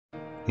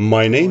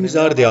My name is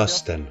Ardi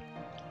Asten.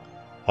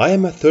 I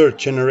am a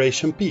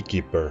third-generation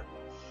beekeeper,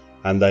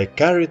 and I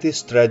carry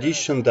this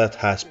tradition that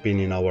has been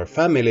in our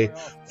family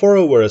for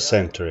over a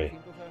century.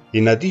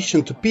 In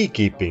addition to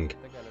beekeeping,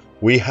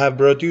 we have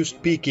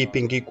produced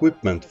beekeeping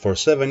equipment for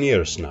 7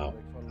 years now.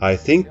 I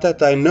think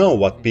that I know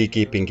what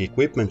beekeeping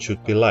equipment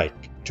should be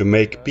like to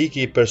make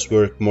beekeepers'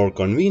 work more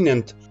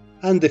convenient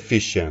and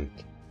efficient.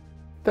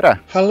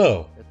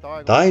 Hello!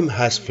 Time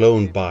has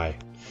flown by.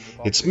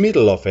 It's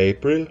middle of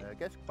April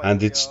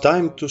and it's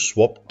time to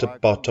swap the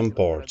bottom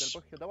boards.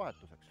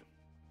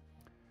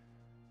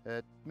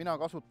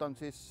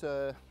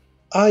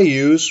 I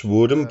use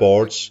wooden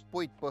boards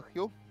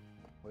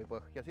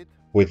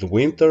with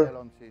winter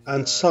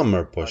and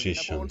summer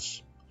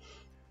positions.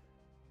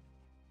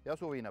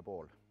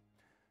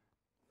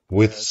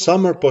 With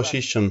summer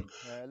position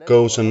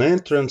goes an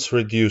entrance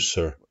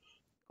reducer.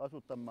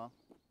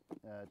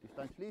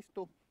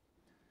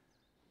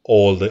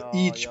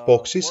 Each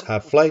boxes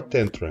have flight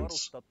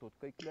entrance.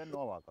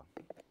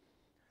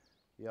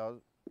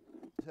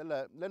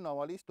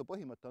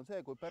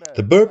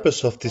 The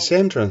purpose of this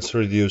entrance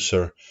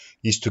reducer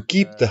is to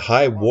keep the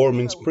hive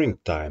warm in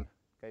springtime,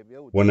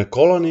 when a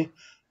colony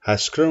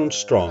has grown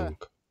strong,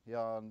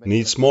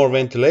 needs more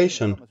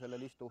ventilation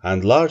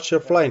and larger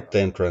flight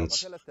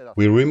entrance.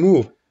 We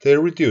remove the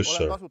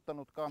reducer.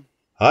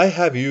 I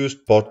have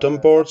used bottom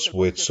boards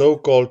with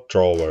so-called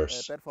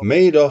drawers,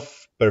 made of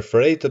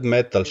perforated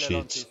metal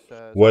sheets,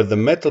 where the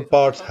metal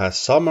part has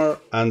summer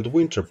and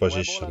winter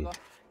position.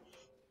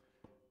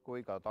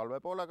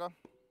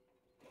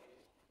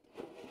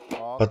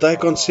 But I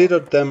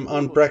considered them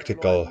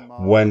unpractical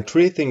when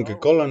treating a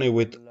colony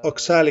with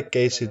oxalic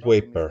acid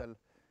vapor.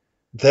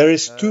 There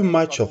is too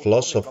much of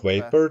loss of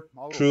vapor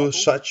through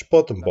such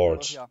bottom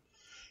boards.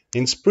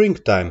 In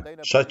springtime,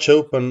 such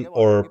open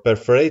or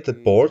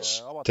perforated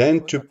boards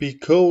tend to be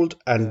cold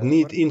and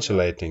need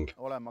insulating.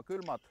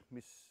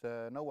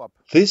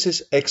 This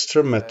is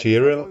extra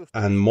material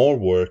and more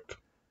work.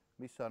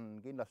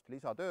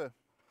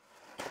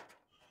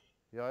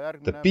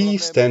 The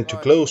bees tend to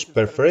close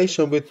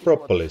perforation with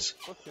propolis,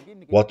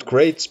 what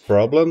creates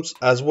problems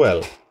as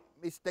well.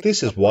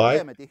 This is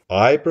why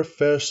I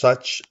prefer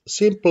such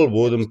simple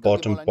wooden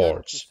bottom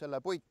boards.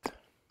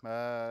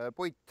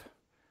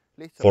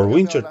 For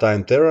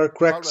wintertime there are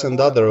cracks and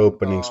other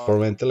openings for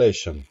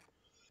ventilation.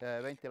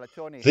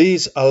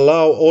 These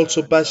allow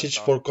also passage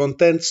for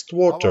condensed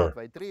water.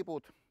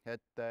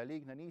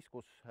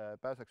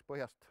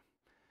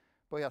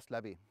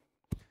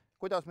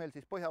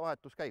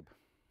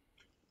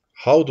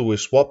 How do we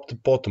swap the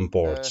bottom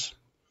boards?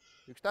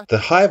 The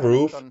hive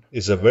roof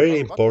is a very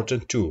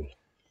important tool.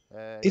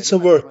 It's a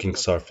working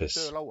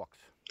surface.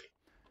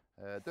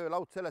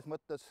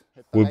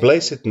 We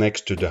place it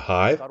next to the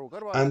hive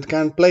and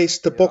can place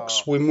the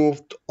box we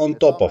moved on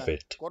top of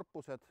it.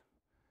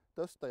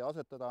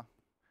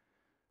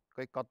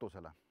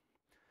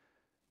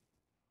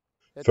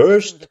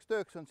 First,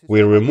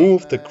 we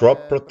remove the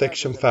crop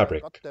protection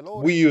fabric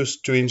we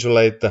used to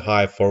insulate the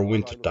hive for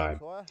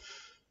wintertime.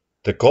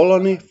 The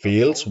colony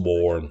feels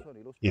warm.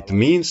 It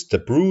means the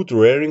brood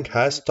rearing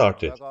has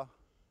started.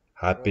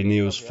 Happy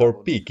news for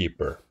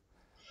beekeeper.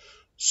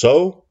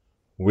 So,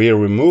 we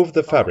remove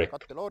the fabric,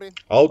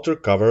 outer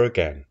cover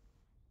again.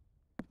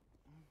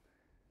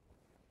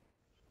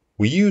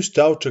 We use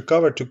the outer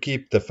cover to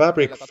keep the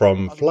fabric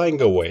from flying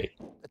away.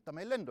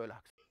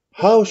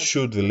 How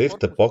should we lift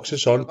the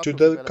boxes onto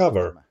the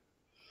cover?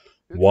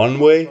 One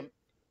way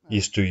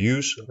is to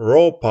use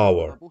raw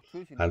power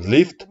and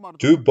lift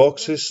 2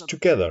 boxes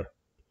together.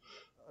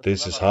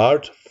 This is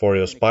hard for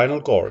your spinal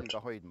cord.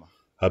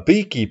 A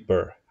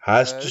beekeeper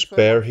has to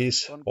spare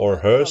his or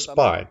her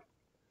spine.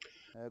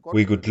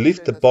 We could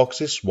lift the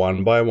boxes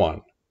one by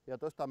one.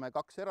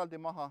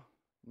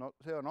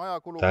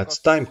 That's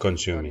time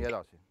consuming.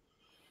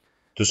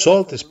 To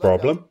solve this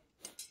problem,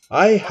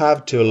 I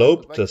have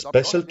developed a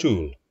special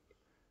tool,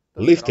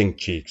 lifting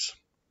jigs.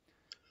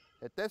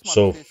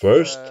 So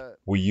first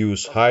we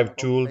use hive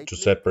tool to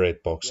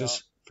separate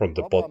boxes from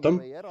the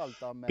bottom,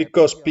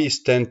 because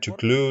bees tend to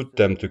glue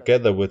them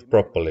together with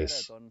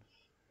propolis.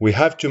 We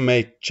have to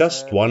make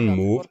just one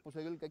move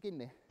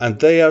and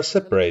they are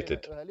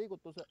separated.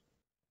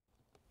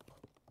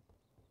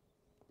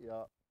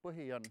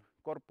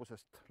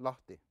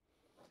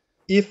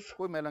 If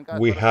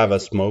we have a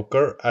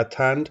smoker at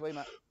hand,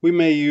 we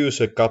may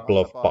use a couple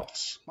of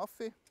puffs.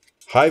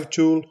 Hive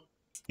tool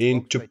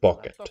into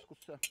pocket.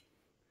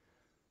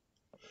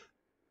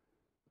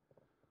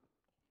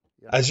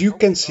 As you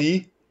can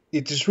see,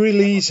 it is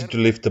really easy to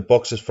lift the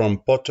boxes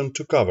from bottom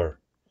to cover.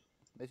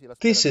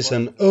 This is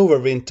an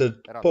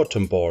overwintered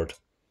bottom board.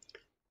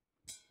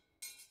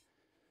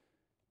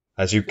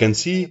 As you can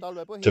see,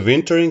 the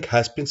wintering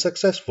has been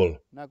successful.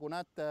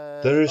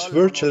 There is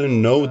virtually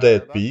no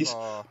dead bees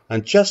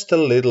and just a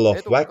little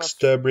of wax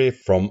debris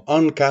from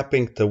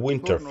uncapping the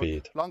winter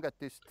feed.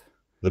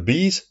 The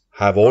bees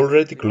have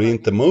already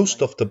cleaned the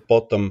most of the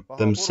bottom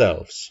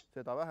themselves.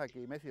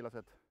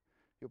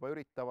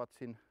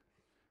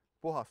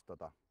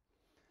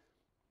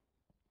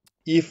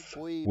 if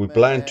we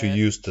plan to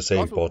use the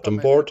same bottom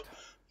board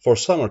for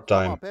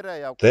summertime,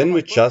 then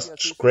we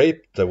just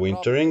scrape the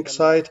wintering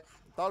side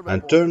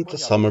and turn the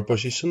summer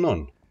position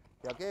on.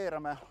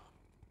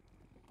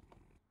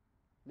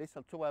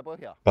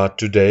 But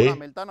today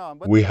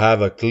we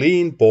have a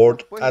clean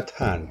board at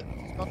hand.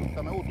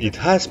 It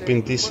has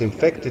been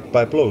disinfected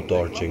by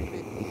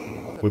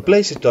blowtorching. We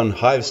place it on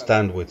hive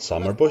stand with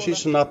summer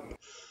position up,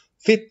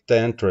 fit the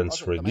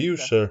entrance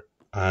reducer,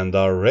 and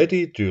are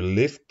ready to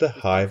lift the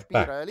hive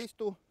back.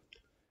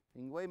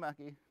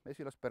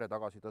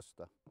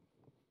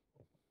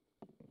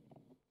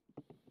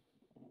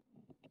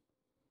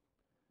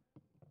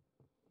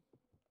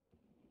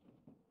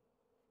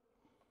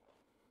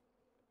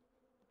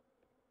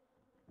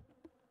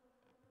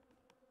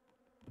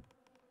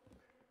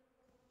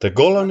 The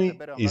colony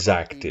is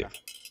active.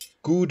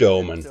 Good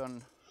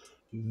omen.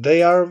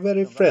 They are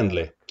very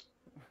friendly.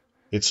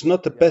 It's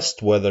not the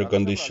best weather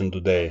condition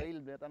today,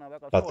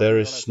 but there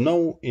is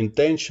no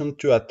intention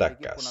to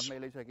attack us.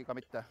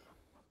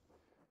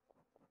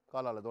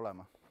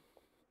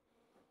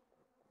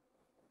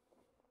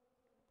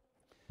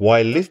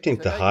 While lifting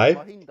the hive,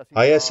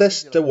 I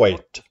assessed the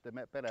weight.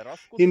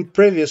 In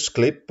previous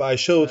clip I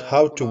showed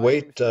how to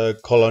weight a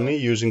colony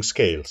using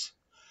scales.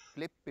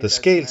 The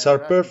scales are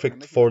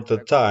perfect for the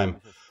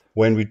time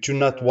when we do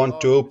not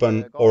want to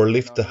open or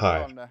lift the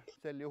hive.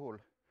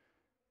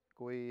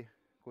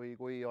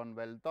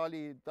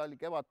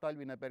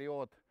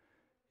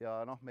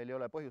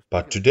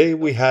 But today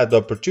we had the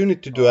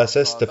opportunity to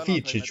assess the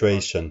feed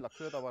situation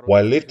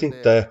while lifting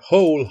the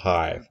whole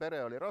hive.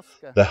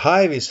 The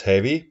hive is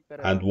heavy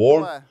and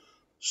warm,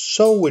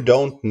 so we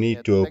don't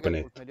need to open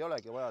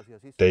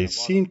it. They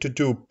seem to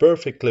do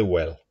perfectly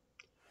well.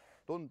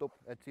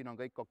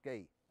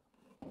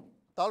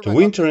 The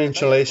winter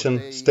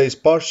insulation stays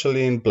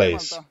partially in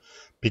place,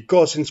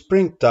 because in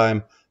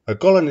springtime a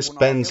colony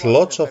spends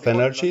lots of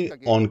energy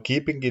on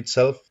keeping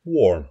itself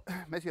warm.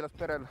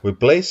 We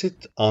place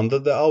it under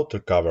the outer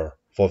cover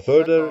for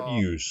further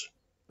use.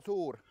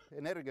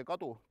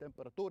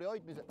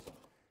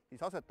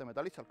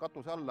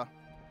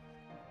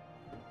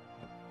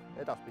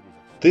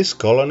 This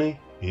colony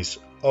is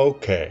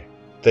okay.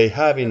 They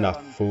have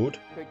enough food,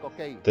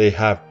 they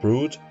have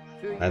brood,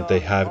 and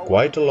they have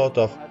quite a lot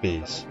of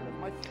bees.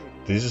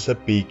 This is a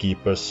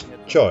beekeeper's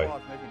joy.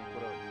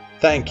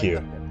 Thank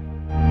you.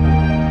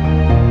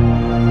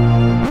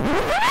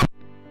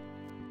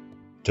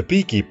 The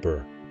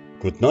beekeeper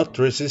could not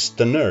resist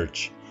the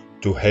urge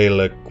to hail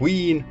a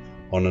queen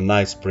on a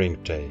nice spring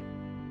day.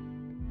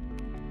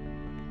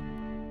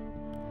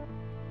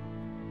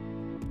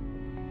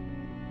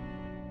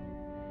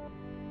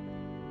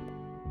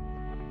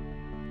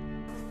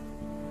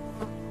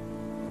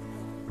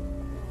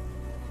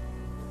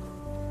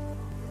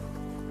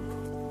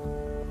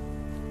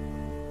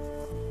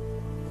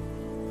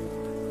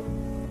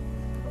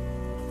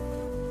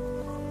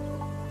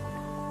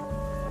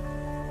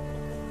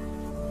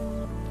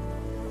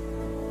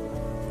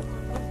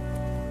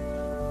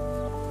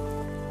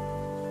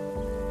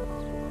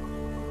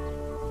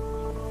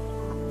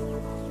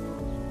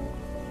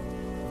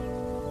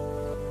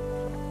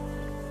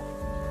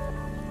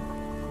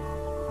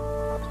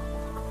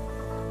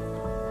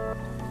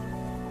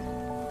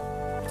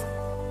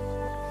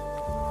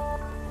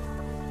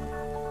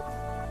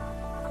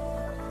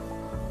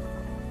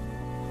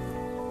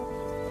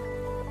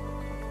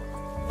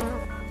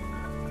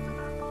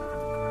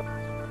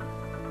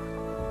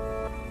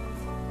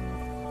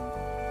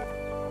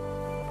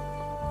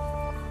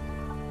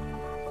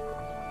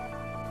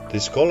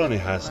 This colony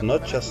has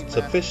not just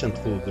sufficient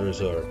food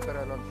reserve,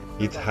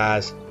 it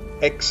has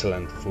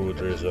excellent food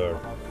reserve.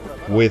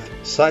 With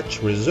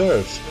such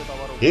reserves,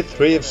 it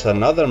thrives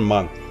another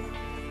month,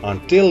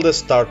 until the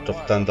start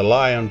of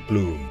dandelion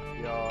bloom.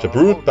 The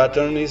brood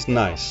pattern is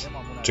nice,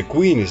 the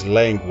queen is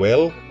laying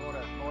well,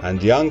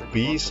 and young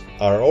bees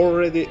are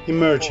already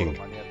emerging.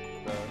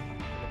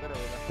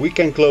 We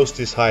can close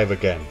this hive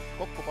again.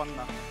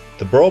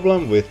 The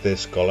problem with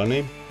this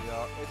colony,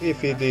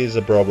 if it is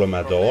a problem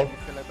at all,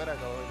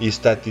 is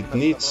that it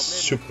needs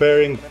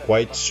suppairing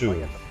quite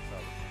soon.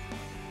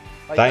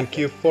 Thank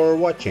you for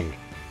watching.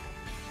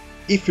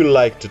 If you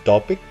like the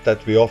topic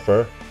that we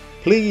offer,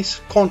 please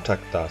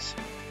contact us.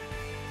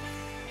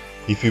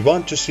 If you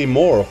want to see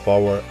more of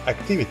our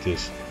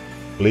activities,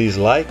 please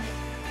like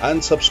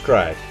and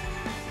subscribe.